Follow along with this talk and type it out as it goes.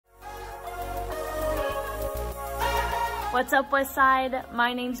What's up, Westside?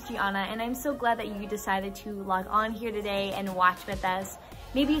 My name's Gianna, and I'm so glad that you decided to log on here today and watch with us.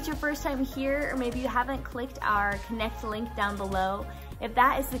 Maybe it's your first time here, or maybe you haven't clicked our connect link down below. If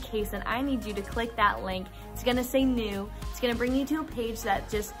that is the case, then I need you to click that link. It's gonna say new. It's gonna bring you to a page that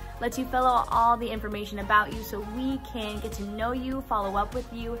just lets you fill out all the information about you so we can get to know you, follow up with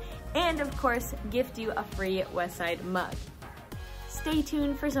you, and of course, gift you a free Westside mug. Stay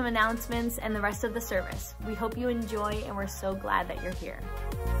tuned for some announcements and the rest of the service. We hope you enjoy, and we're so glad that you're here.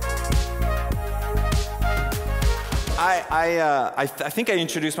 I think I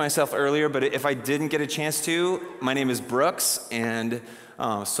introduced myself earlier, but if I didn't get a chance to, my name is Brooks, and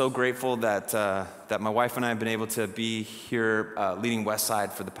so grateful that that my wife and I have been able to be here leading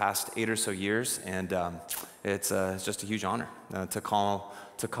Westside for the past 8 or so years, and it's just a huge honor to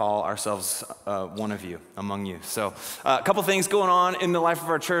call ourselves one of you, among you. So a couple things going on in the life of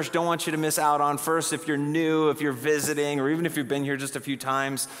our church. Don't want you to miss out on. First, if you're new, if you're visiting, or even if you've been here just a few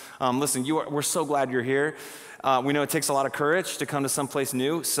times, listen, we're so glad you're here. We know it takes a lot of courage to come to someplace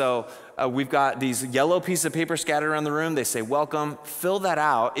new, so we've got these yellow pieces of paper scattered around the room. They say welcome. Fill that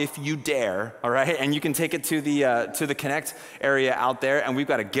out if you dare, all right? And you can take it to the Connect area out there, and we've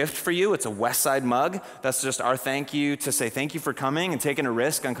got a gift for you. It's a Westside mug. That's just our thank you to say thank you for coming and taking a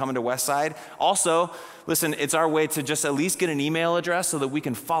risk on coming to Westside. Also, listen, it's our way to just at least get an email address so that we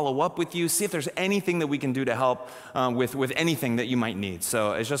can follow up with you, see if there's anything that we can do to help with anything that you might need.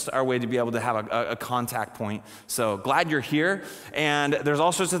 So it's just our way to be able to have a contact point. So glad you're here. And there's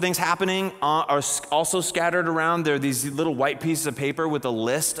all sorts of things happening are also scattered around. There are these little white pieces of paper with a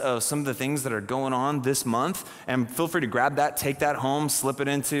list of some of the things that are going on this month. And feel free to grab that, take that home, slip it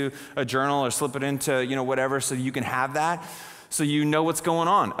into a journal or slip it into, whatever, so you can have that, so you know what's going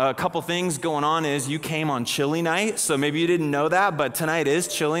on. A couple things going on is you came on chili night, so maybe you didn't know that, but tonight is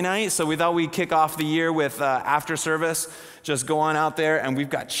chili night, so we thought we'd kick off the year with after service. Just go on out there, and we've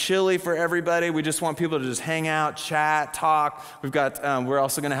got chili for everybody. We just want people to just hang out, chat, talk. We've got, we're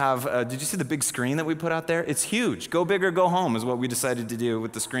also gonna have, did you see the big screen that we put out there? It's huge. Go big or go home is what we decided to do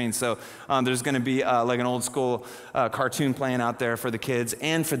with the screen. So there's gonna be like an old school cartoon playing out there for the kids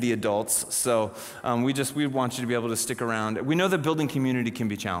and for the adults. So we want you to be able to stick around. We know that building community can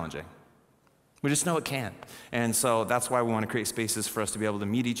be challenging. We just know it can. And so that's why we want to create spaces for us to be able to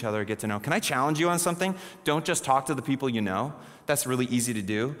meet each other, get to know. Can I challenge you on something? Don't just talk to the people you know. That's really easy to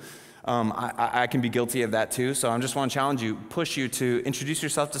do. I can be guilty of that too. So I just want to challenge you, push you to introduce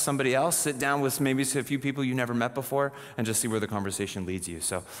yourself to somebody else, sit down with maybe a few people you never met before, and just see where the conversation leads you.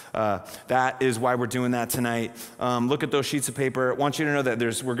 So that is why we're doing that tonight. Look at those sheets of paper. I want you to know that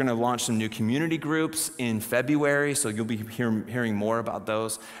we're going to launch some new community groups in February, so you'll be hearing more about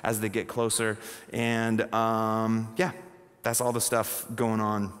those as they get closer. And yeah, that's all the stuff going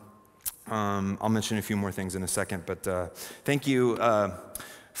on. I'll mention a few more things in a second, but thank you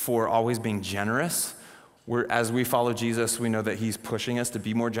for always being generous. As we follow Jesus, we know that he's pushing us to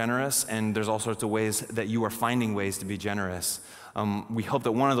be more generous, and there's all sorts of ways that you are finding ways to be generous. We hope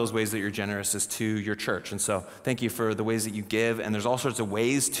that one of those ways that you're generous is to your church, and so thank you for the ways that you give, and there's all sorts of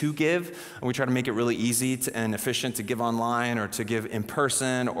ways to give, and we try to make it really easy and efficient to give online or to give in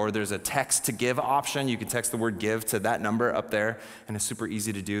person, or there's a text to give option. You can text the word give to that number up there, and it's super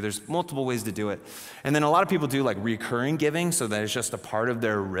easy to do. There's multiple ways to do it. And then a lot of people do like recurring giving, so that it's just a part of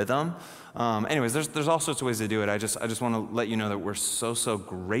their rhythm. Anyways, there's all sorts of ways to do it. I just want to let you know that we're so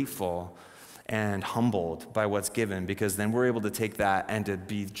grateful and humbled by what's given, because then we're able to take that and to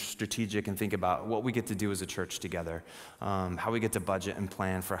be strategic and think about what we get to do as a church together, how we get to budget and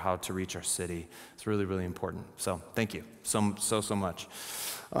plan for how to reach our city. It's really, really important. So thank you so much.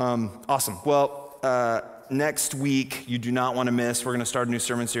 Awesome. Well, next week, you do not want to miss, we're going to start a new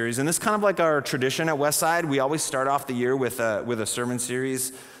sermon series. And this is kind of like our tradition at Westside. We always start off the year with a sermon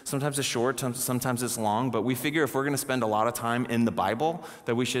series. Sometimes it's short, sometimes it's long, but we figure if we're going to spend a lot of time in the Bible,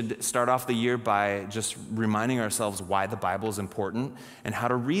 that we should start off the year by just reminding ourselves why the Bible is important and how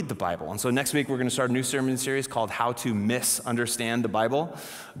to read the Bible. And so next week, we're going to start a new sermon series called How to Misunderstand the Bible,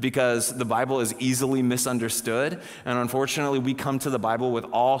 because the Bible is easily misunderstood. And unfortunately, we come to the Bible with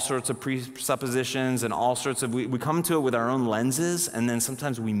all sorts of presuppositions and all sorts of, we come to it with our own lenses, and then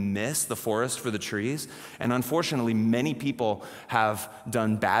sometimes we miss the forest for the trees. And unfortunately, many people have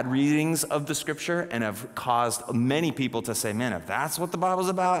done bad readings of the scripture and have caused many people to say, man, if that's what the Bible's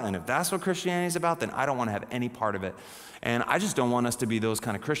about and if that's what Christianity is about, then I don't want to have any part of it. And I just don't want us to be those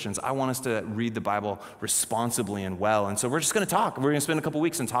kind of Christians. I want us to read the Bible responsibly and well. And so we're just going to talk. We're going to spend a couple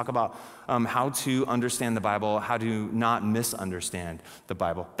weeks and talk about how to understand the Bible, how to not misunderstand the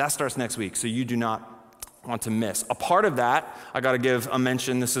Bible. That starts next week, so you do not want to miss. A part of that, I got to give a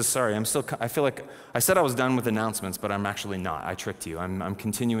mention. I feel like I said I was done with announcements, but I'm actually not. I tricked you. I'm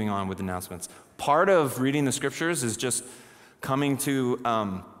continuing on with announcements. Part of reading the scriptures is just coming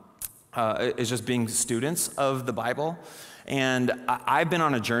to, is just being students of the Bible. And I've been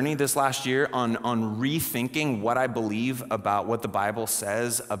on a journey this last year on rethinking what I believe about what the Bible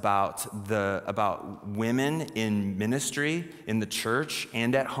says about women in ministry, in the church,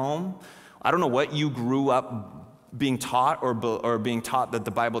 and at home. I don't know what you grew up being taught or being taught that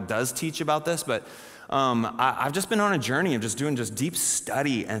the Bible does teach about this, but I've just been on a journey of just doing deep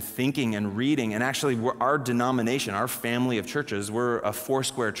study and thinking and reading. And actually, our denomination, our family of churches, we're a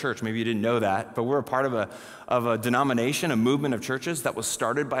Foursquare church. Maybe you didn't know that, but we're a part of a denomination, a movement of churches that was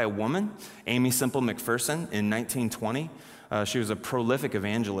started by a woman, Aimee Semple McPherson, in 1920. She was a prolific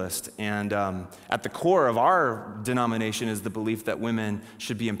evangelist, and at the core of our denomination is the belief that women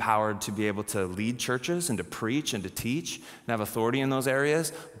should be empowered to be able to lead churches and to preach and to teach and have authority in those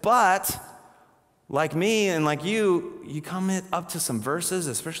areas. But like me and like you come up to some verses,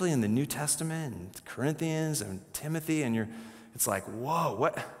 especially in the New Testament, and Corinthians and Timothy, and it's like, whoa,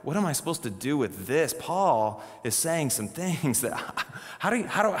 what am I supposed to do with this? Paul is saying some things that, how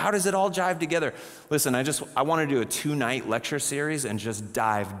does it all jive together? Listen, I want to do a 2-night lecture series and just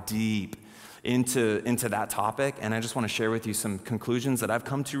dive deep into that topic, and I just want to share with you some conclusions that I've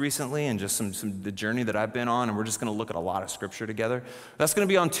come to recently and just the journey that I've been on, and we're just going to look at a lot of scripture together. That's going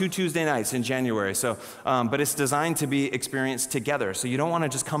to be on 2 Tuesday nights in January, so but it's designed to be experienced together, so you don't want to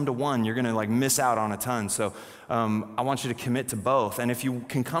just come to one. You're going to miss out on a ton, so I want you to commit to both, and if you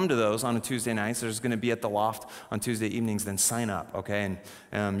can come to those on a Tuesday nights, there's going to be at the Loft on Tuesday evenings, then sign up, okay?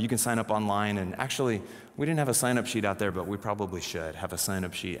 And you can sign up online, and actually, we didn't have a sign-up sheet out there, but we probably should have a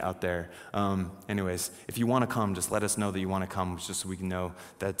sign-up sheet out there. Anyways, if you want to come, just let us know that you want to come, just so we can know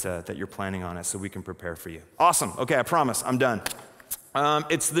that you're planning on it, so we can prepare for you. Awesome. Okay, I promise, I'm done.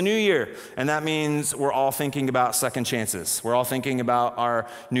 It's the new year, and that means we're all thinking about second chances. We're all thinking about our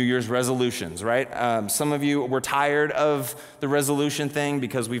New Year's resolutions, right? Some of you were tired of the resolution thing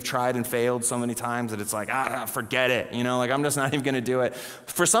because we've tried and failed so many times that it's like, forget it. I'm just not even going to do it.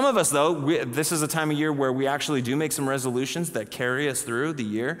 For some of us, though, this is a time of year where we actually do make some resolutions that carry us through the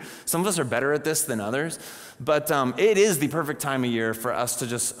year. Some of us are better at this than others. But it is the perfect time of year for us to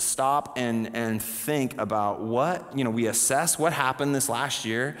just stop and think about we assess what happened this last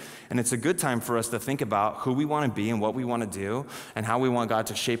year, and it's a good time for us to think about who we want to be and what we want to do and how we want God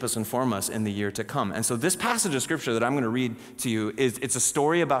to shape us and form us in the year to come. And so this passage of scripture that I'm going to read to you it's a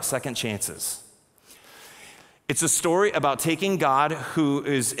story about second chances. It's a story about taking God who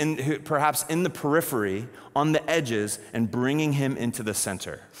is perhaps in the periphery, on the edges, and bringing him into the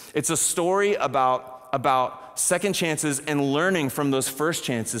center. It's a story about second chances and learning from those first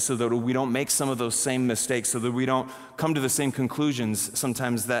chances so that we don't make some of those same mistakes, so that we don't come to the same conclusions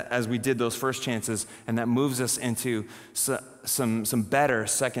sometimes that as we did those first chances, and that moves us into some better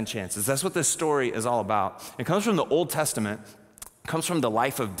second chances. That's what this story is all about. It comes from the Old Testament. Comes from the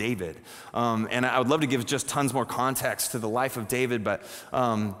life of David. And I would love to give just tons more context to the life of David, but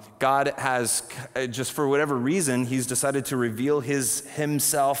God has, just for whatever reason, he's decided to reveal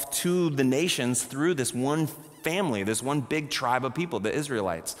himself to the nations through this one family, this one big tribe of people, the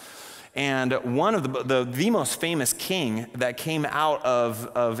Israelites. And one of the most famous king that came out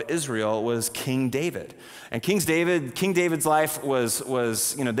of Israel was King David. And King David's life was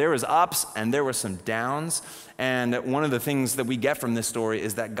there was ups and there were some downs. And one of the things that we get from this story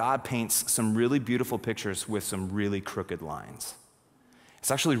is that God paints some really beautiful pictures with some really crooked lines. It's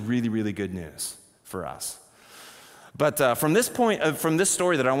actually really, really good news for us. But from this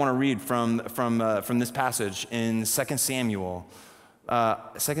story that I want to read from this passage in 2 Samuel,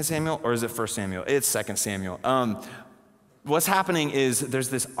 2 Samuel, or is it 1 Samuel? It's 2 Samuel. What's happening is there's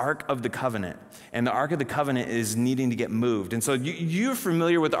this Ark of the Covenant, and the Ark of the Covenant is needing to get moved. And so you're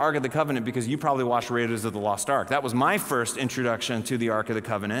familiar with the Ark of the Covenant because you probably watched Raiders of the Lost Ark. That was my first introduction to the Ark of the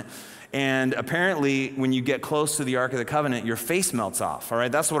Covenant. And apparently, when you get close to the Ark of the Covenant, your face melts off, all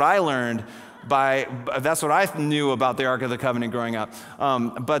right? That's what I learned that's what I knew about the Ark of the Covenant growing up.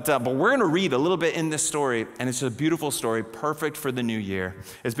 But we're going to read a little bit in this story, and it's a beautiful story, perfect for the new year.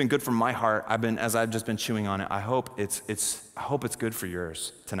 It's been good for my heart. As I've just been chewing on it. I hope it's good for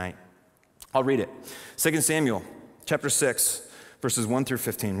yours tonight. I'll read it. 2 Samuel, chapter 6, verses 1 through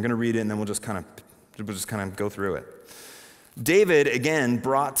 15. I'm going to read it, and then we'll just kind of go through it. David again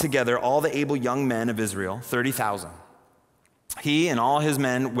brought together all the able young men of Israel, 30,000. He and all his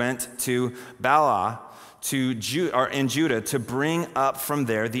men went to Baalah in Judah to bring up from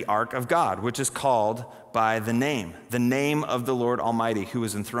there the ark of God, which is called by the name of the Lord Almighty, who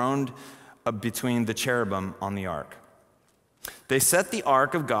is enthroned between the cherubim on the ark. They set the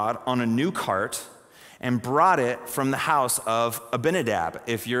ark of God on a new cart and brought it from the house of Abinadab.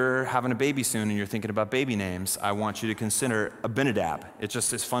 If you're having a baby soon and you're thinking about baby names, I want you to consider Abinadab. It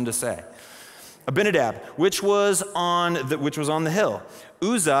just is fun to say. Abinadab, which was on the hill.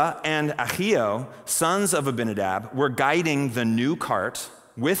 Uzzah and Ahio, sons of Abinadab, were guiding the new cart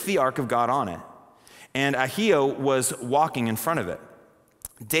with the ark of God on it, and Ahio was walking in front of it.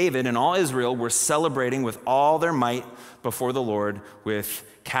 David and all Israel were celebrating with all their might before the Lord with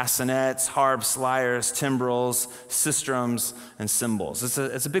castanets, harps, lyres, timbrels, sistrums, and cymbals.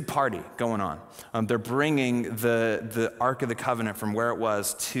 It's a big party going on. They're bringing the Ark of the Covenant from where it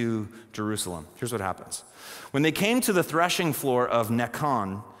was to Jerusalem. Here's what happens. When they came to the threshing floor of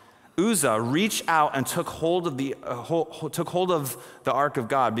Nacon, Uzzah reached out and took hold of the Ark of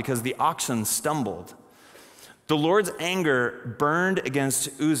God because the oxen stumbled. The Lord's anger burned against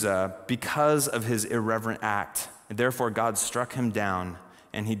Uzzah because of his irreverent act. And therefore, God struck him down,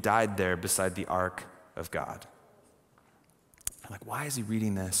 and he died there beside the ark of God. I'm like, why is he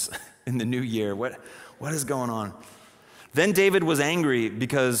reading this in the new year? What is going on? Then David was angry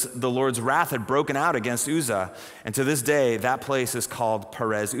because the Lord's wrath had broken out against Uzzah. And to this day, that place is called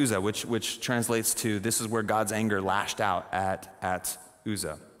Perez Uzzah, which translates to, this is where God's anger lashed out at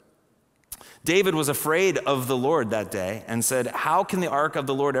Uzzah. David was afraid of the Lord that day and said, how can the ark of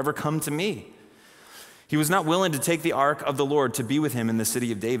the Lord ever come to me? He was not willing to take the ark of the Lord to be with him in the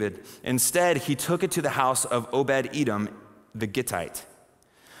city of David. Instead, he took it to the house of Obed-Edom, the Gittite.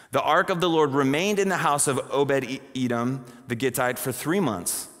 The ark of the Lord remained in the house of Obed-Edom, the Gittite, for 3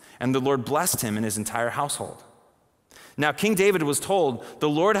 months, and the Lord blessed him and his entire household. Now, King David was told, the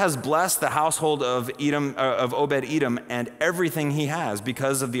Lord has blessed the household of Obed-Edom and everything he has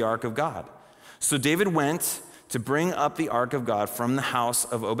because of the ark of God. So David went to bring up the ark of God from the house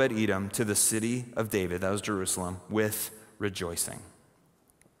of Obed-Edom to the city of David, that was Jerusalem, with rejoicing.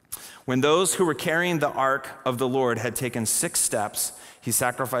 When those who were carrying the ark of the Lord had taken 6 steps, he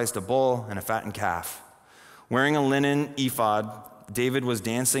sacrificed a bull and a fattened calf. Wearing a linen ephod, David was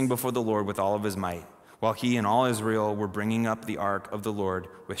dancing before the Lord with all of his might, while he and all Israel were bringing up the ark of the Lord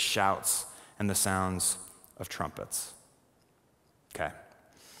with shouts and the sounds of trumpets. Okay.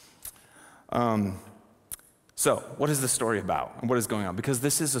 So what is this story about and what is going on? Because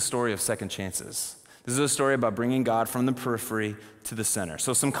this is a story of second chances. This is a story about bringing God from the periphery to the center.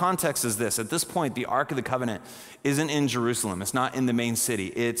 So some context is this. At this point, the Ark of the Covenant isn't in Jerusalem. It's not in the main city.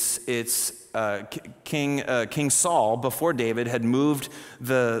 It's King Saul, before David, had moved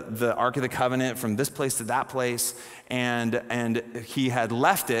the Ark of the Covenant from this place to that place, and he had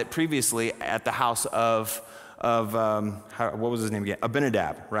left it previously at the house of what was his name again?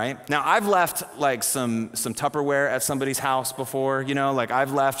 Abinadab, right? Now, I've left like some Tupperware at somebody's house before, like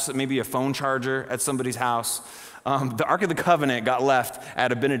I've left maybe a phone charger at somebody's house. The Ark of the Covenant got left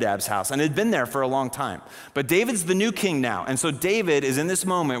at Abinadab's house, and it had been there for a long time. But David's the new king now, and so David is in this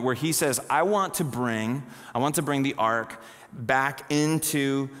moment where he says, I want to bring the Ark back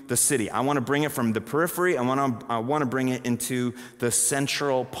into the city. I want to bring it from the periphery. I want to bring it into the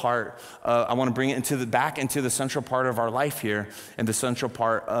central part. I want to bring it back into the central part of our life here, and the central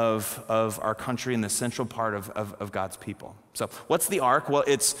part of our country, and the central part of God's people. So, what's the ark? Well,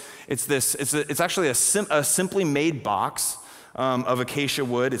 it's actually a simply made box of acacia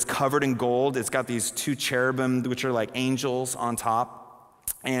wood. It's covered in gold. It's got these 2 cherubim, which are like angels on top.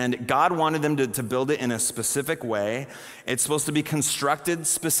 And God wanted them to build it in a specific way. It's supposed to be constructed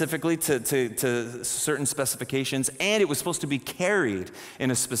specifically to certain specifications, and it was supposed to be carried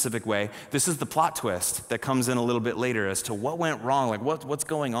in a specific way. This is the plot twist that comes in a little bit later as to what went wrong, like what's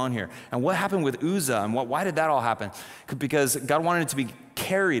going on here, and what happened with Uzzah, and why did that all happen? Because God wanted it to be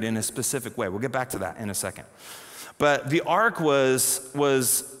carried in a specific way. We'll get back to that in a second. But the ark was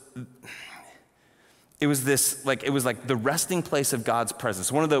like the resting place of God's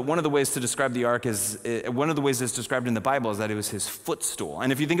presence. One of the ways to describe the ark one of the ways it's described in the Bible is that it was his footstool.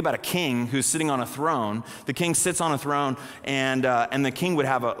 And if you think about a king who's sitting on a throne, the king sits on a throne, and the king would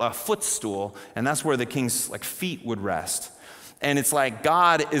have a footstool, and that's where the king's feet would rest. And it's like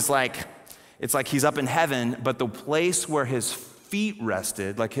God is it's like he's up in heaven, but the place where his feet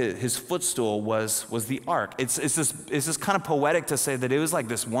rested, like his footstool, was the ark. It's this kind of poetic to say that it was like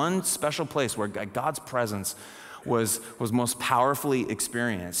this one special place where God's presence was most powerfully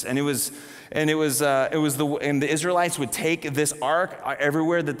experienced. And the Israelites would take this ark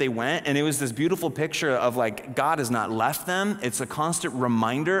everywhere that they went, and it was this beautiful picture of God has not left them. It's a constant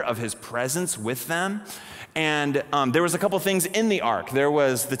reminder of his presence with them. And there was a couple things in the ark. There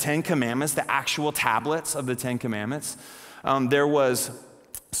was the 10 Commandments, the actual tablets of the 10 Commandments. There was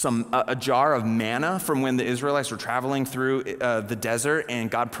a jar of manna from when the Israelites were traveling through the desert,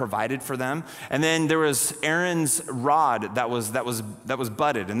 and God provided for them. And then there was Aaron's rod that was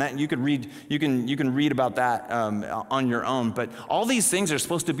budded, and that you can read about that on your own. But all these things are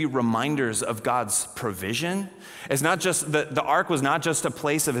supposed to be reminders of God's provision. It's not just the ark was not just a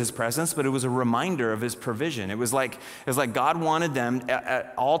place of His presence, but it was a reminder of His provision. It was like God wanted them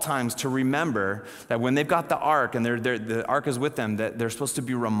at all times to remember that when they've got the ark and the ark is with them, that they're supposed to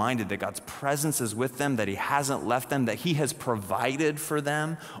be reminded that God's presence is with them, that He hasn't left them, that He has provided for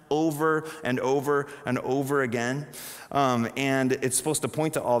them over and over and over again. And it's supposed to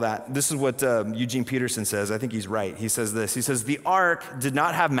point to all that. This is what Eugene Peterson says. I think he's right. He says this. He says, the ark did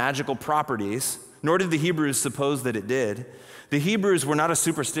not have magical properties, nor did the Hebrews suppose that it did. The Hebrews were not a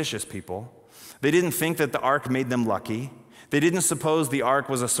superstitious people. They didn't think that the ark made them lucky. They didn't suppose the ark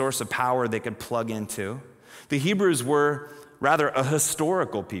was a source of power they could plug into. The Hebrews were rather a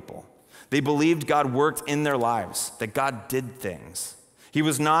historical people. They believed God worked in their lives, that God did things. He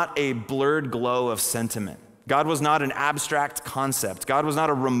was not a blurred glow of sentiment. God was not an abstract concept. God was not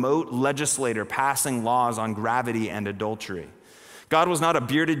a remote legislator passing laws on gravity and adultery. God was not a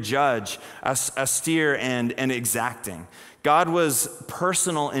bearded judge, austere and exacting. God was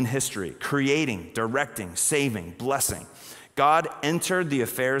personal in history, creating, directing, saving, blessing. God entered the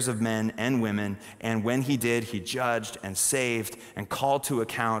affairs of men and women, and when He did, He judged and saved and called to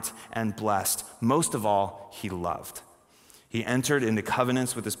account and blessed. Most of all, He loved. He entered into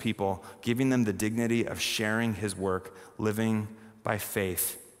covenants with His people, giving them the dignity of sharing His work, living by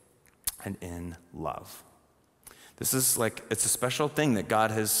faith and in love. This is it's a special thing that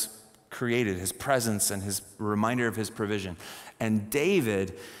God has created, His presence and His reminder of His provision. And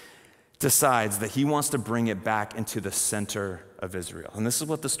David decides that he wants to bring it back into the center of Israel. And this is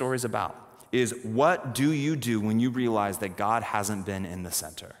what the story's about, is what do you do when you realize that God hasn't been in the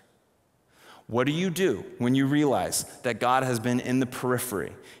center? What do you do when you realize that God has been in the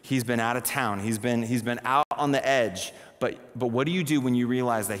periphery? He's been out of town. He's been out on the edge. But what do you do when you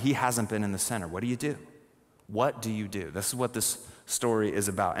realize that He hasn't been in the center? What do you do? What do you do? This is what this story is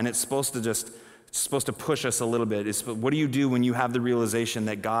about. And it's supposed to push us a little bit. What do you do when you have the realization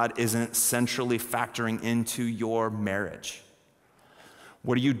that God isn't centrally factoring into your marriage?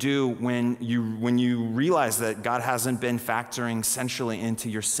 What do you do when you realize that God hasn't been factoring centrally into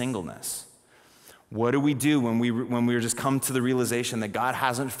your singleness? What do we do when we just come to the realization that God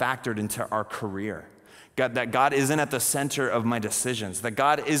hasn't factored into our career? That God isn't at the center of my decisions, that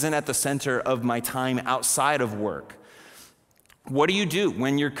God isn't at the center of my time outside of work. What do you do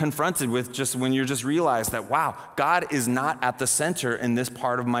when you're confronted with when you just realize that, wow, God is not at the center in this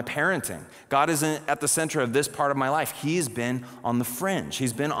part of my parenting. God isn't at the center of this part of my life. He's been on the fringe.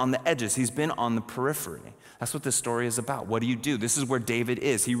 He's been on the edges. He's been on the periphery. That's what this story is about. What do you do? This is where David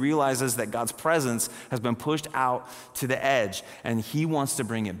is. He realizes that God's presence has been pushed out to the edge, and he wants to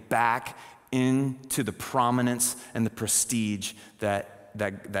bring it back into the prominence and the prestige that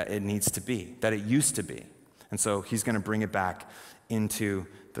it needs to be, that it used to be. And so he's going to bring it back into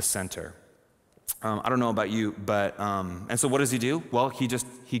the center. I don't know about you, but, and so what does he do? Well,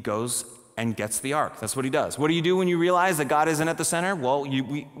 he goes and gets the ark. That's what he does. What do you do when you realize that God isn't at the center? Well,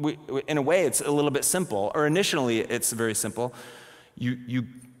 in a way, it's a little bit simple, or initially it's very simple. You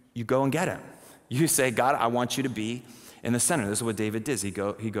go and get Him. You say, God, I want you to be in the center. This is what David does. He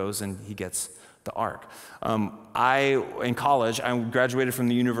goes and he gets the ark. In college, I graduated from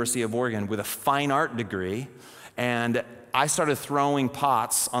the University of Oregon with a fine art degree, and I started throwing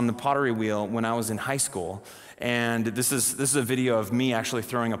pots on the pottery wheel when I was in high school. And this is a video of me actually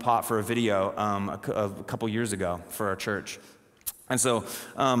throwing a pot for a video a couple years ago for our church. And so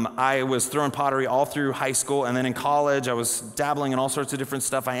I was throwing pottery all through high school, and then in college I was dabbling in all sorts of different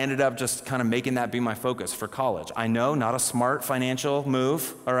stuff. I ended up just kind of making that be my focus for college. I know, not a smart financial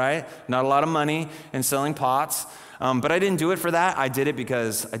move, all right? Not a lot of money in selling pots, but I didn't do it for that. I did it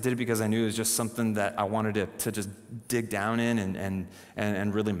because I knew it was just something that I wanted to just dig down in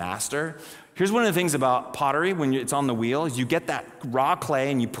and really master. Here's one of the things about pottery when it's on the wheel is you get that raw clay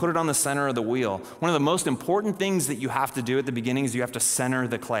and you put it on the center of the wheel. One of the most important things that you have to do at the beginning is you have to center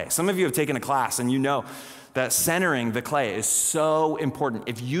the clay. Some of you have taken a class and you know that centering the clay is so important.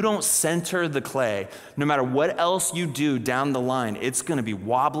 If you don't center the clay, no matter what else you do down the line, it's going to be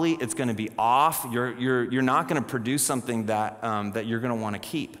wobbly, it's going to be off. You're not going to produce something that you're going to want to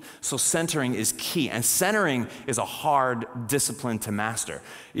keep. So centering is key, and centering is a hard discipline to master.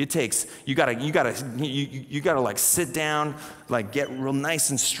 It takes you gotta like sit down, like get real nice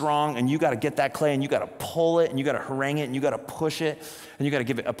and strong, and you got to get that clay and you got to pull it and you got to harangue it and you got to push it and you got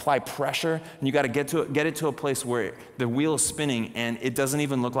to apply pressure and you got to get it to a place where the wheel is spinning and it doesn't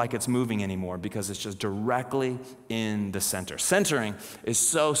even look like it's moving anymore because it's just directly in the center. Centering is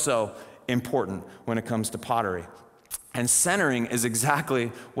so important when it comes to pottery. And centering is exactly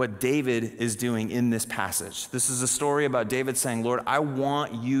what David is doing in this passage. This is a story about David saying, Lord, I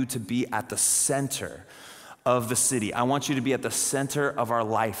want you to be at the center of the city. I want you to be at the center of our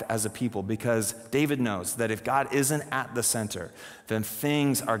life as a people, because David knows that if God isn't at the center, then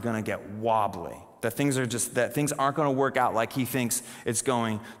things are going to get wobbly. That things aren't going to work out like he thinks it's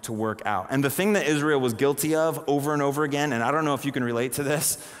going to work out. And the thing that Israel was guilty of over and over again, and I don't know if you can relate to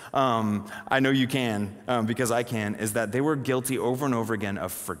this, I know you can, because I can, is that they were guilty over and over again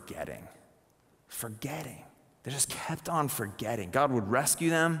of forgetting. Forgetting. They just kept on forgetting. God would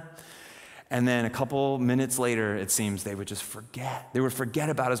rescue them, and then a couple minutes later, it seems, they would just forget. They would forget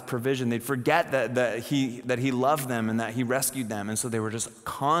about his provision. They'd forget that he loved them and that he rescued them. And so they were just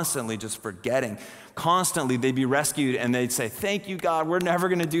constantly just forgetting. Constantly, they'd be rescued and they'd say, thank you, God, we're never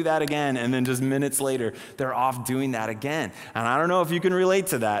going to do that again. And then just minutes later, they're off doing that again. And I don't know if you can relate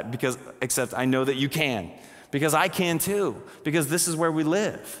to that, except I know that you can, because I can too, because this is where we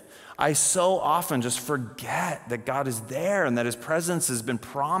live. I so often just forget that God is there and that his presence has been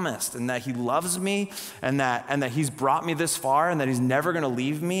promised and that he loves me and that he's brought me this far and that he's never going to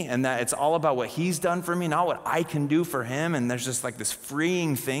leave me and that it's all about what he's done for me, not what I can do for him. And there's just like this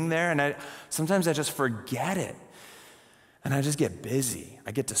freeing thing there. And sometimes I just forget it. And I just get busy.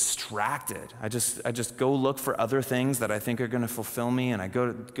 I get distracted. I just go look for other things that I think are going to fulfill me, and I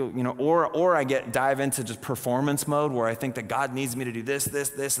go or I dive into just performance mode where I think that God needs me to do this,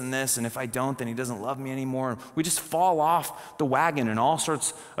 and this, and if I don't, then he doesn't love me anymore. We just fall off the wagon in all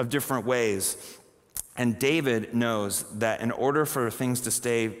sorts of different ways. And David knows that in order for things to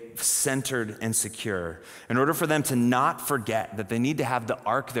stay centered and secure, in order for them to not forget that they need to have the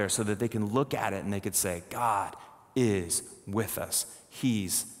ark there so that they can look at it and they could say, God is with us.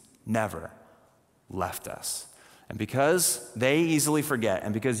 He's never left us. And because they easily forget,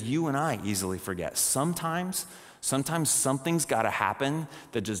 and because you and I easily forget, sometimes something's got to happen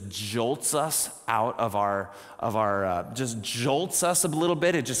that just jolts us out of just jolts us a little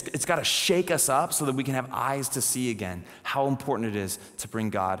bit. It's got to shake us up so that we can have eyes to see again how important it is to bring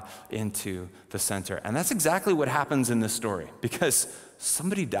God into the center. And that's exactly what happens in this story, because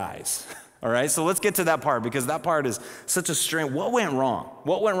somebody dies. All right, so let's get to that part, because that part is such a strange. What went wrong?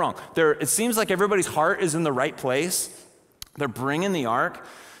 What went wrong? It seems like everybody's heart is in the right place. They're bringing the ark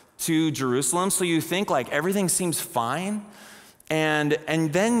to Jerusalem, so you think like everything seems fine, and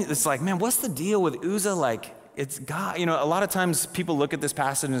then it's like, man, what's the deal with Uzzah? Like, it's God. You know, a lot of times people look at this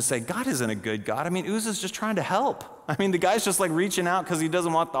passage and say, God isn't a good God. I mean, Uzzah's just trying to help. I mean, the guy's just like reaching out because he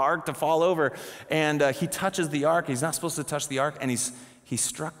doesn't want the ark to fall over, and he touches the ark. He's not supposed to touch the ark, and he's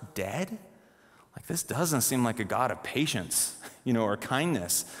struck dead. Like, this doesn't seem like a God of patience, or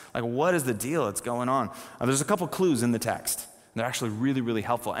kindness. Like, what is the deal that's going on? There's a couple clues in the text. They're actually really, really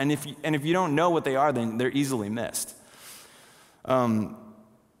helpful. And if you don't know what they are, then they're easily missed.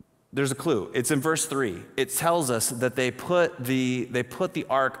 There's a clue. It's in verse 3. It tells us that they put the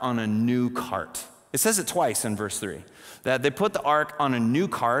ark on a new cart. It says it twice in verse 3. That they put the ark on a new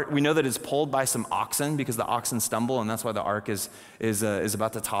cart. We know that it's pulled by some oxen because the oxen stumble, and that's why the ark is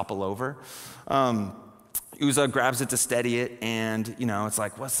about to topple over. Uzzah grabs it to steady it, and it's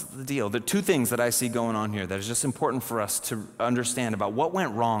like, what's the deal? The two things that I see going on here that is just important for us to understand about what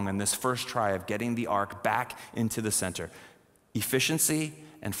went wrong in this first try of getting the ark back into the center: efficiency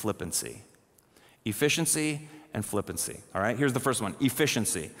and flippancy. Efficiency and flippancy. All right, here's the first one: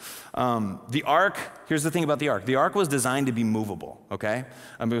 efficiency. The ark, here's the thing about the ark. The ark was designed to be movable, okay?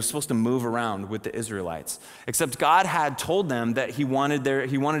 It was supposed to move around with the Israelites. Except God had told them that he wanted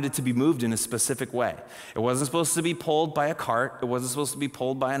it to be moved in a specific way. It wasn't supposed to be pulled by a cart. It wasn't supposed to be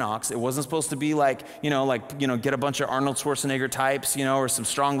pulled by an ox. It wasn't supposed to be like get a bunch of Arnold Schwarzenegger types, or some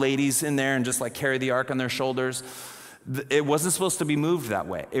strong ladies in there and just like carry the ark on their shoulders. It wasn't supposed to be moved that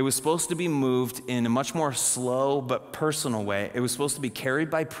way. It was supposed to be moved in a much more slow but personal way. It was supposed to be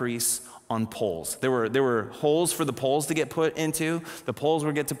carried by priests on poles. There were holes for the poles to get put into. The poles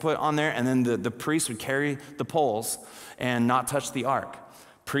would get to put on there, and then the priests would carry the poles and not touch the ark.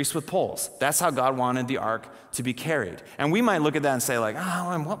 Priests with poles. That's how God wanted the ark to be carried. And we might look at that and say like,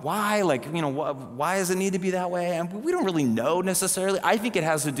 why? Like, why does it need to be that way? And we don't really know necessarily. I think it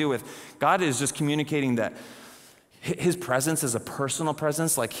has to do with God is just communicating that his presence is a personal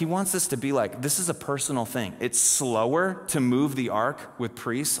presence. Like, he wants this to be like, this is a personal thing. It's slower to move the ark with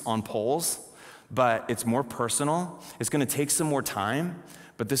priests on poles, but it's more personal. It's going to take some more time,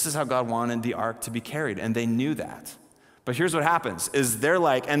 but this is how God wanted the ark to be carried, and they knew that. But here's what happens, is they're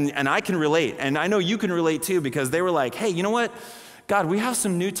like, and I can relate, and I know you can relate too, because they were like, hey, you know what? God, we have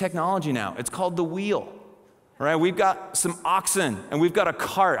some new technology now. It's called the wheel, right? We've got some oxen, and we've got a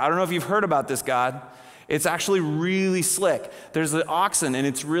cart. I don't know if you've heard about this, God. It's actually really slick. There's the oxen, and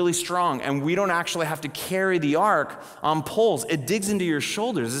it's really strong, and we don't actually have to carry the ark on poles. It digs into your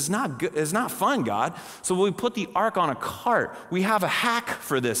shoulders. It's not good. It's not fun, God. So we put the ark on a cart. We have a hack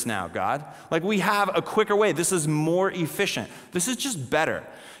for this now, God. Like, we have a quicker way. This is more efficient. This is just better.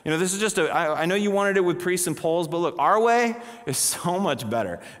 You know, this is just I know you wanted it with priests and poles, but look, our way is so much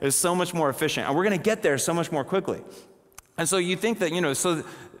better. It's so much more efficient, and we're going to get there so much more quickly. And so you think that, you know, so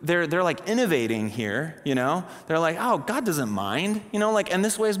they're like innovating here, you know? They're like, oh, God doesn't mind, you know, like, and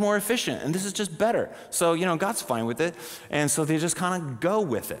this way is more efficient, and this is just better. So, you know, God's fine with it. And so they just kind of go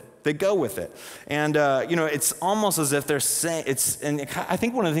with it. They go with it. And, you know, it's almost as if they're saying, and I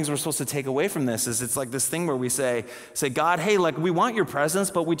think one of the things we're supposed to take away from this is it's like this thing where we say, God, hey, like, we want your presence,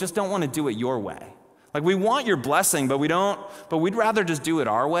 but we just don't want to do it your way. Like, we want your blessing, but we'd rather just do it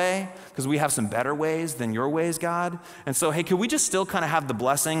our way because we have some better ways than your ways, God. And so, hey, could we just still kind of have the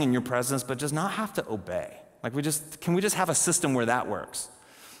blessing and your presence, but just not have to obey? Like, can we just have a system where that works?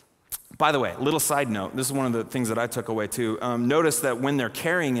 By the way, little side note, this is one of the things that I took away too. Notice that when they're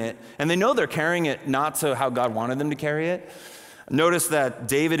carrying it, and they know they're carrying it not to how God wanted them to carry it, notice that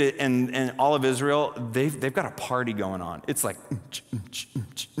David and all of Israel, they've got a party going on. It's like,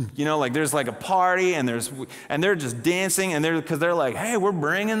 you know, like there's like a party, and they're just dancing, and because they're like, hey, we're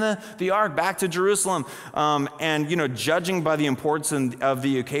bringing the ark back to Jerusalem. And, you know, judging by the importance of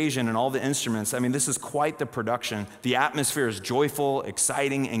the occasion and all the instruments, I mean, this is quite the production. The atmosphere is joyful,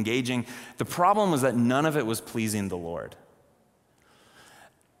 exciting, engaging. The problem was that none of it was pleasing the Lord.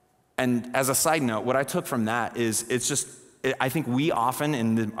 And as a side note, what I took from that is I think we often,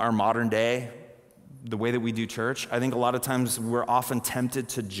 in our modern day, the way that we do church, I think a lot of times we're often tempted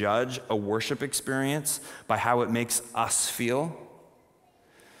to judge a worship experience by how it makes us feel.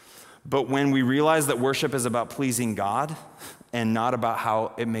 But when we realize that worship is about pleasing God and not about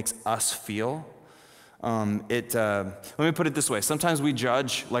how it makes us feel, let me put it this way. Sometimes we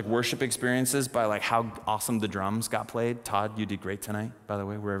judge like worship experiences by like how awesome the drums got played. Todd, you did great tonight, by the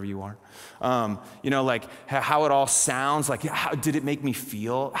way, wherever you are. You know, like how it all sounds, like how did it make me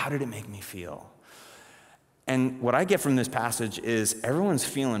feel? How did it make me feel? And what I get from this passage is everyone's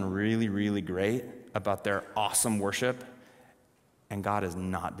feeling really, really great about their awesome worship, and God is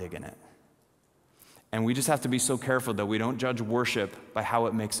not digging it. And we just have to be so careful that we don't judge worship by how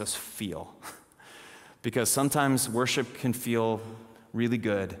it makes us feel. Because sometimes worship can feel really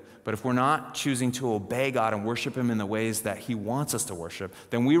good, but if we're not choosing to obey God and worship Him in the ways that He wants us to worship,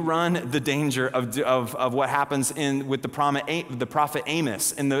 then we run the danger of what happens with the prophet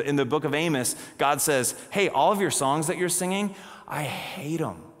Amos. In the book of Amos, God says, hey, all of your songs that you're singing, I hate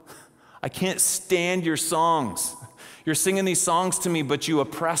them. I can't stand your songs. You're singing these songs to me, but you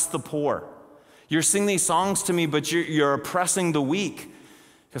oppress the poor. You're singing these songs to me, but you're oppressing the weak.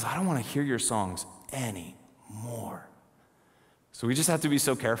 Because I don't want to hear your songs anymore. So we just have to be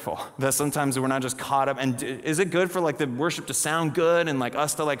so careful that sometimes we're not just caught up. And is it good for like the worship to sound good and like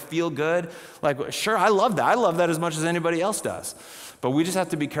us to like feel good? Like, sure, I love that. I love that as much as anybody else does. But we just have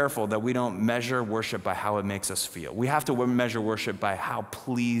to be careful that we don't measure worship by how it makes us feel. We have to measure worship by how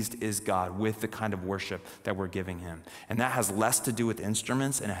pleased is God with the kind of worship that we're giving Him. And that has less to do with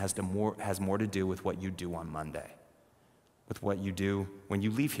instruments, and it has more to do with what you do on Monday, with what you do when you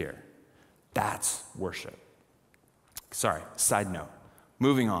leave here. That's worship. Sorry, side note.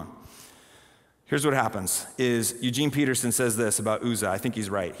 Moving on. Here's what happens is Eugene Peterson says this about Uzzah. I think he's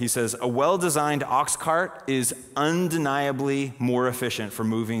right. He says, a well-designed ox cart is undeniably more efficient for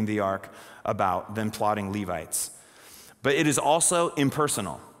moving the ark about than plodding Levites. But it is also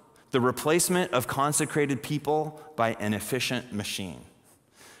impersonal, the replacement of consecrated people by an efficient machine.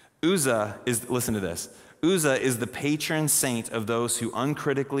 Uzzah is, listen to this, Uzzah is the patron saint of those who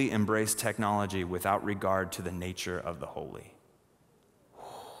uncritically embrace technology without regard to the nature of the holy.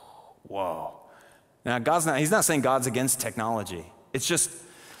 Whoa. Now, he's not saying God's against technology. It's just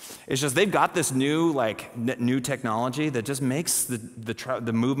they've got this new technology that just makes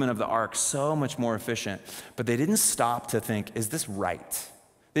the movement of the ark so much more efficient. But they didn't stop to think, is this right?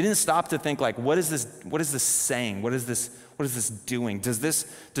 They didn't stop to think like, what is this saying? What is this doing? Does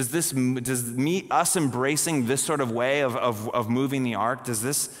us embracing this sort of way of moving the ark, is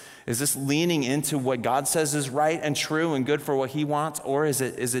this leaning into what God says is right and true and good for what He wants, or is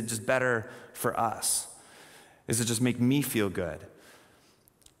it just better for us? Does it just make me feel good?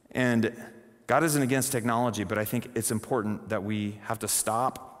 And God isn't against technology, but I think it's important that we have to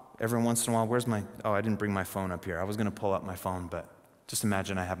stop every once in a while, I didn't bring my phone up here. I was going to pull up my phone, but just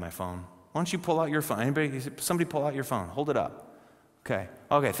imagine I have my phone. Why don't you pull out your phone? Somebody pull out your phone. Hold it up.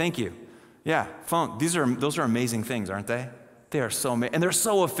 Okay, thank you. Yeah, phone. Those are amazing things, aren't they? They are so amazing. And they're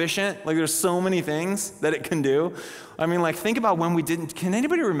so efficient. Like, there's so many things that it can do. I mean, like, think about can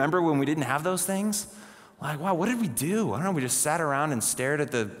anybody remember when we didn't have those things? Like, wow, what did we do? I don't know, we just sat around and stared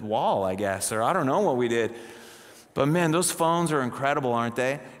at the wall, I guess, or I don't know what we did. But man, those phones are incredible, aren't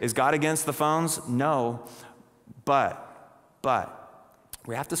they? Is God against the phones? No, but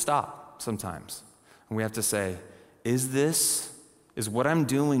we have to stop sometimes. And we have to say, is what I'm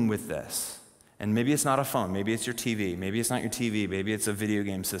doing with this, and maybe it's not a phone, maybe it's your TV, maybe it's not your TV, maybe it's a video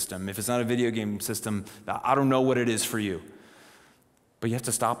game system. If it's not a video game system, I don't know what it is for you. But you have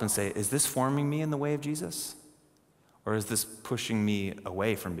to stop and say, is this forming me in the way of Jesus? Or is this pushing me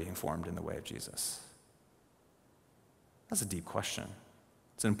away from being formed in the way of Jesus? That's a deep question.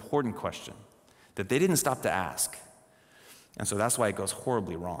 It's an important question that they didn't stop to ask. And so that's why it goes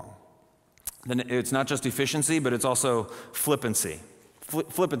horribly wrong. Then it's not just efficiency, but it's also flippancy.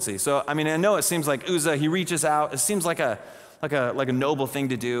 Flippancy. So, I mean, I know it seems like Uzzah, he reaches out. It seems like a noble thing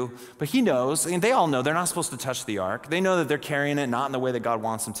to do, but he knows, and they all know they're not supposed to touch the ark. They know that they're carrying it not in the way that God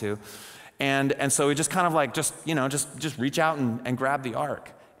wants them to. And so he just kind of like, just reach out and grab the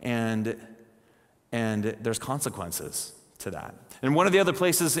ark. And there's consequences to that. And one of the other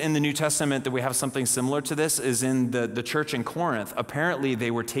places in the New Testament that we have something similar to this is in the church in Corinth. Apparently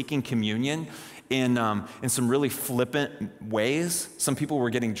they were taking communion in some really flippant ways. Some people were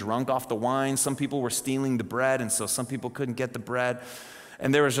getting drunk off the wine. Some people were stealing the bread, and so some people couldn't get the bread.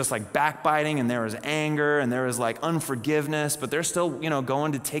 And there was just like backbiting, and there was anger, and there was like unforgiveness, but they're still,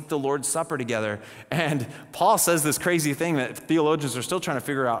 going to take the Lord's Supper together. And Paul says this crazy thing that theologians are still trying to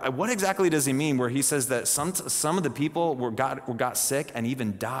figure out. What exactly does he mean, where he says that some of the people got sick and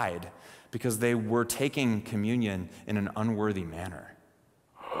even died because they were taking communion in an unworthy manner?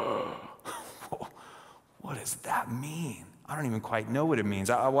 What does that mean? I don't even quite know what it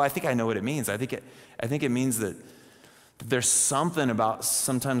means. I think I know what it means. I think it means that there's something about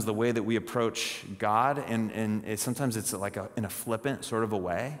sometimes the way that we approach God, and sometimes it's like in a flippant sort of a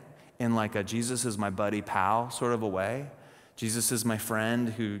way, in like a Jesus is my buddy pal sort of a way. Jesus is my friend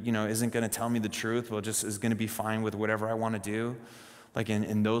who isn't going to tell me the truth, but just is going to be fine with whatever I want to do. Like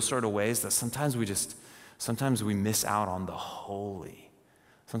in those sort of ways that sometimes we miss out on the holy.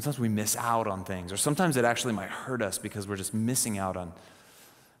 Sometimes we miss out on things, or sometimes it actually might hurt us because we're just missing out on.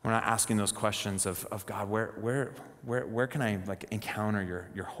 We're not asking those questions of God, where can I like encounter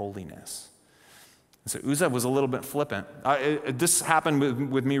your holiness? And so Uzzah was a little bit flippant. This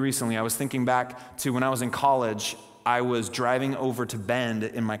happened with me recently. I was thinking back to when I was in college. I was driving over to Bend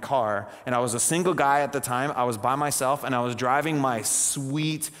in my car, and I was a single guy at the time. I was by myself, and I was driving my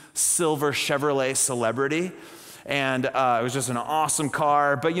sweet silver Chevrolet Celebrity. And it was just an awesome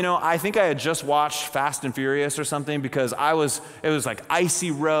car. But I think I had just watched Fast and Furious or something, because it was like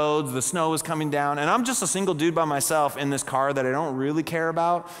icy roads, the snow was coming down, and I'm just a single dude by myself in this car that I don't really care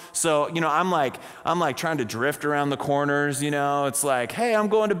about. So, I'm like trying to drift around the corners, it's like, hey, I'm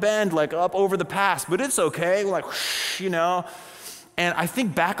going to Bend, like up over the pass, but it's okay, like, whoosh, And I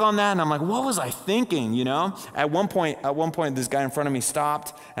think back on that, and I'm like, what was I thinking, At one point, this guy in front of me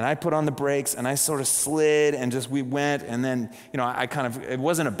stopped, and I put on the brakes, and I sort of slid, and we went, and then, it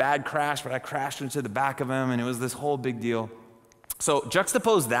wasn't a bad crash, but I crashed into the back of him, and it was this whole big deal. So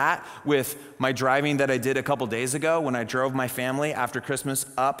juxtapose that with my driving that I did a couple days ago when I drove my family after Christmas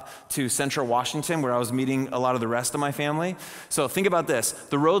up to Central Washington, where I was meeting a lot of the rest of my family. So think about this.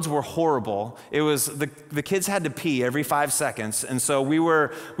 The roads were horrible. It was the kids had to pee every 5 seconds. And so we were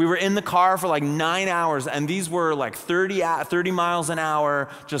in the car for like 9 hours, and these were like 30 miles an hour,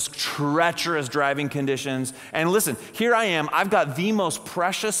 just treacherous driving conditions. And listen, here I am. I've got the most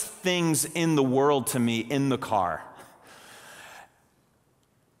precious things in the world to me in the car.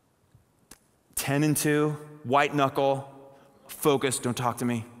 10 and 2, white knuckle, focused, don't talk to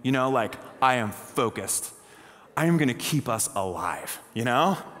me. Like I am focused. I am gonna keep us alive,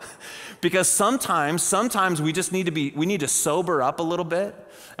 Because sometimes we just need to sober up a little bit,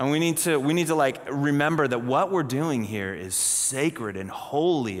 and we need to like remember that what we're doing here is sacred and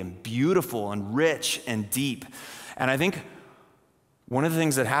holy and beautiful and rich and deep. And I think one of the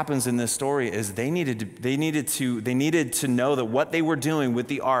things that happens in this story is they needed to know that what they were doing with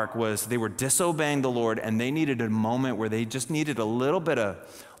the ark was they were disobeying the Lord, and they needed a moment where they just needed a little bit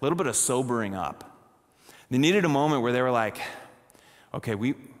of sobering up. They needed a moment where they were like, okay,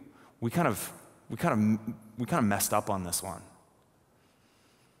 we kind of messed up on this one.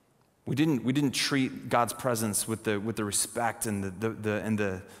 We didn't treat God's presence with the respect and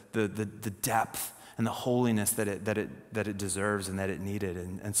the depth and the holiness that it deserves and that it needed.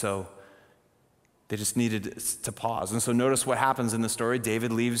 And so they just needed to pause. And so notice what happens in the story.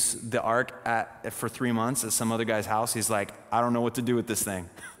 David leaves the ark for 3 months at some other guy's house. He's like, I don't know what to do with this thing.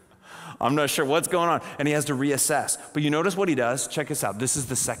 I'm not sure what's going on. And he has to reassess. But you notice what he does? Check this out. This is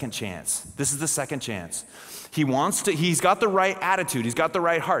the second chance. This is the second chance. He's got the right attitude. He's got the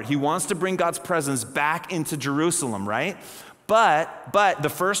right heart. He wants to bring God's presence back into Jerusalem, right? But the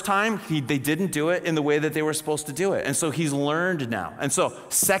first time, they didn't do it in the way that they were supposed to do it. And so he's learned now. And so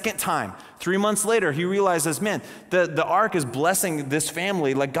second time, 3 months later, he realizes, man, the ark is blessing this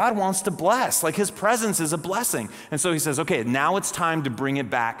family like God wants to bless. Like his presence is a blessing. And so he says, okay, now it's time to bring it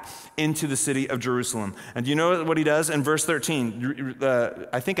back into the city of Jerusalem. And do you know what he does? In verse 13,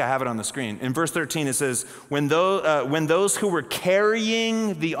 I think I have it on the screen. In verse 13, it says, when those who were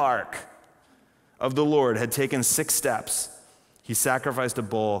carrying the ark of the Lord had taken 6 steps, he sacrificed a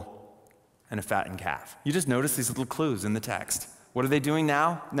bull and a fattened calf. You just notice these little clues in the text. What are they doing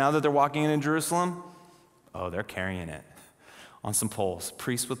now that they're walking in Jerusalem? Oh, they're carrying it on some poles,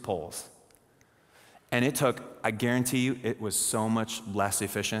 priests with poles. And it took, I guarantee you, it was so much less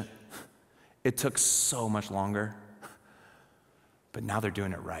efficient. It took so much longer. But now they're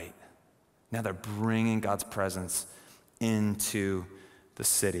doing it right. Now they're bringing God's presence into the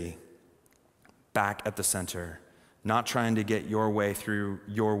city, back at the center. Not trying to get your way through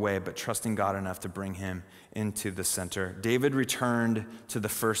your way, but trusting God enough to bring him into the center. David returned to the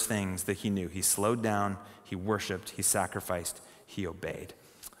first things that he knew. He slowed down, he worshiped, he sacrificed, he obeyed.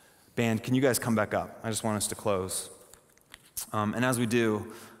 Band, can you guys come back up? I just want us to close. And as we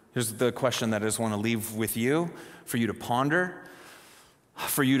do, here's the question that I just want to leave with you, for you to ponder,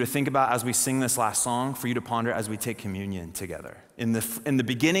 for you to think about as we sing this last song, for you to ponder as we take communion together. In the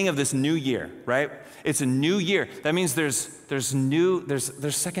beginning of this new year, right? It's a new year. That means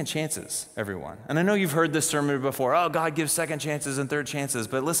there's second chances, everyone. And I know you've heard this sermon before. Oh, God gives second chances and third chances.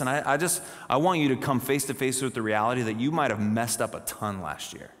 But listen, I want you to come face to face with the reality that you might have messed up a ton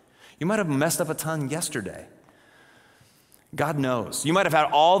last year. You might have messed up a ton yesterday. God knows. You might have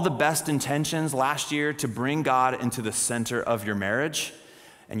had all the best intentions last year to bring God into the center of your marriage,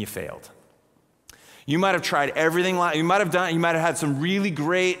 and you failed. You might have tried everything. You might have had some really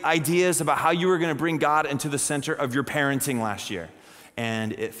great ideas about how you were going to bring God into the center of your parenting last year,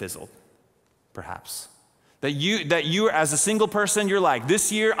 and it fizzled, perhaps. That you as a single person, you're like,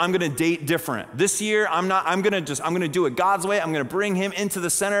 this year I'm going to date different. This year I'm going to do it God's way. I'm going to bring him into the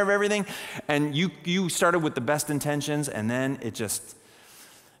center of everything. And you started with the best intentions, and then it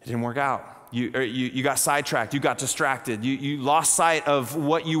didn't work out. You got sidetracked. You got distracted. You lost sight of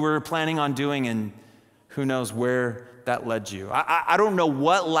what you were planning on doing, and who knows where that led you. I don't know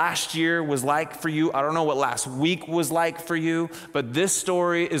what last year was like for you. I don't know what last week was like for you, but this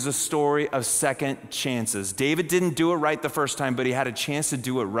story is a story of second chances. David didn't do it right the first time, but he had a chance to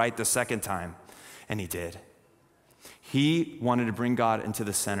do it right the second time, and he did. He wanted to bring God into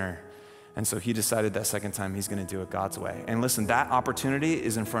the center, and so he decided that second time he's going to do it God's way. And listen, that opportunity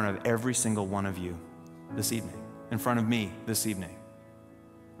is in front of every single one of you this evening, in front of me this evening.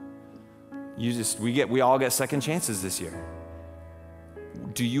 We all get second chances this year.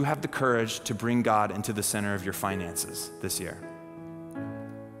 Do you have the courage to bring God into the center of your finances this year?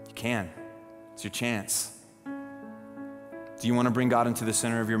 You can. It's your chance. Do you want to bring God into the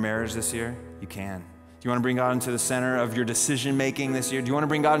center of your marriage this year? You can. Do you want to bring God into the center of your decision making this year? Do you want to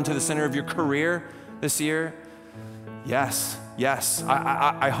bring God into the center of your career this year? Yes.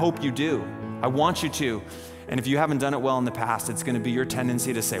 I hope you do. I want you to. And if you haven't done it well in the past, it's going to be your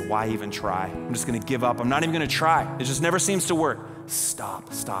tendency to say, why even try? I'm just going to give up. I'm not even going to try. It just never seems to work. Stop.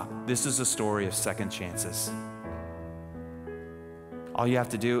 This is a story of second chances. All you have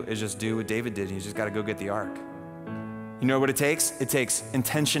to do is just do what David did. You just got to go get the ark. You know what it takes? It takes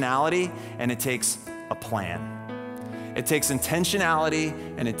intentionality, and it takes a plan. It takes intentionality,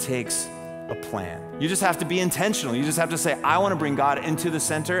 and it takes a plan. You just have to be intentional. You just have to say, I want to bring God into the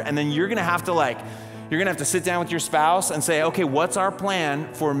center, and then you're going to have to sit down with your spouse and say, okay, what's our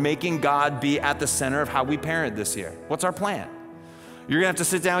plan for making God be at the center of how we parent this year? What's our plan? You're gonna have to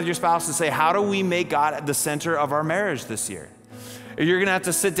sit down with your spouse and say, how do we make God at the center of our marriage this year? You're gonna have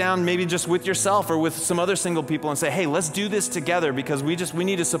to sit down maybe just with yourself or with some other single people and say, hey, let's do this together because we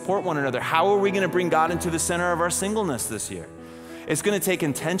need to support one another. How are we gonna bring God into the center of our singleness this year? It's gonna take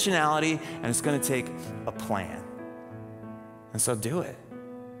intentionality, and it's gonna take a plan. And so do it.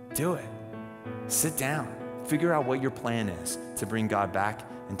 Sit down, Figure out what your plan is to bring God back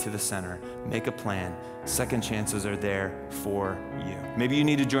into the center. Make a plan. Second chances are there for you. Maybe you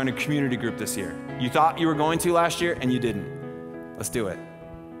need to join a community group this year. You thought you were going to last year and you didn't. Let's do it.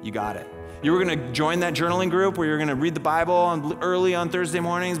 You got it. You were going to join that journaling group where you're going to read the Bible early on Thursday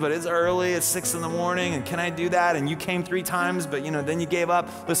mornings, but it's early, it's 6 in the morning, and can I do that? And you came 3 times, but then you gave up.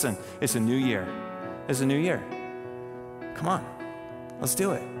 Listen, it's a new year. It's a new year. Come on, let's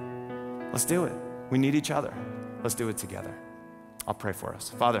do it. Let's do it. We need each other. Let's do it together. I'll pray for us.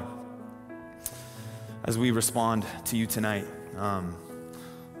 Father, as we respond to you tonight,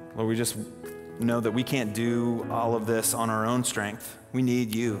 Lord, we just know that we can't do all of this on our own strength. We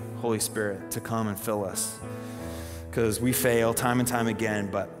need you, Holy Spirit, to come and fill us, because we fail time and time again.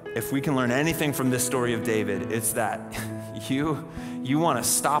 But if we can learn anything from this story of David, it's that you want to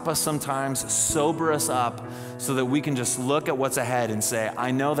stop us sometimes, sober us up, so that we can just look at what's ahead and say,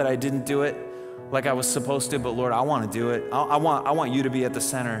 I know that I didn't do it like I was supposed to, but Lord, I want to do it. I want you to be at the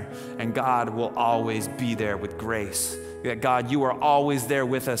center, and God will always be there with grace. That God, you are always there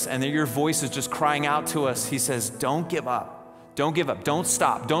with us, and that your voice is just crying out to us. He says, don't give up. Don't give up. Don't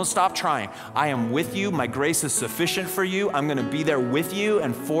stop. Don't stop trying. I am with you. My grace is sufficient for you. I'm going to be there with you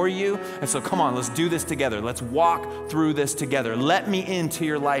and for you. And so come on, let's do this together. Let's walk through this together. Let me into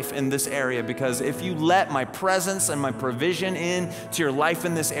your life in this area, because if you let my presence and my provision in to your life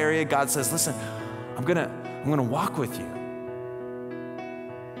in this area, God says, listen, I'm going to walk with you.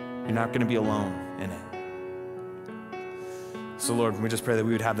 You're not going to be alone in it. So Lord, we just pray that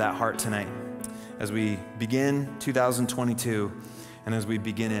we would have that heart tonight as we begin 2022, and as we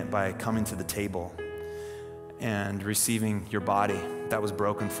begin it by coming to the table and receiving your body that was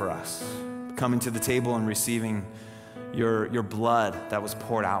broken for us, coming to the table and receiving your blood that was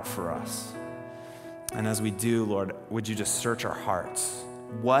poured out for us. And as we do, Lord, would you just search our hearts?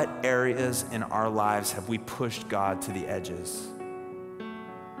 What areas in our lives have we pushed God to the edges?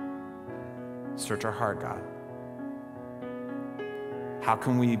 Search our heart, God. How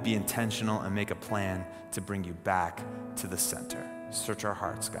can we be intentional and make a plan to bring you back to the center? Search our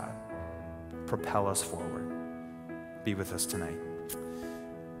hearts, God. Propel us forward. Be with us tonight.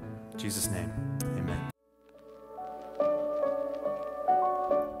 In Jesus' name, amen.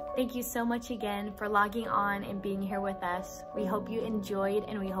 Thank you so much again for logging on and being here with us. We hope you enjoyed,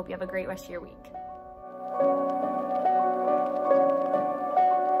 and we hope you have a great rest of your week.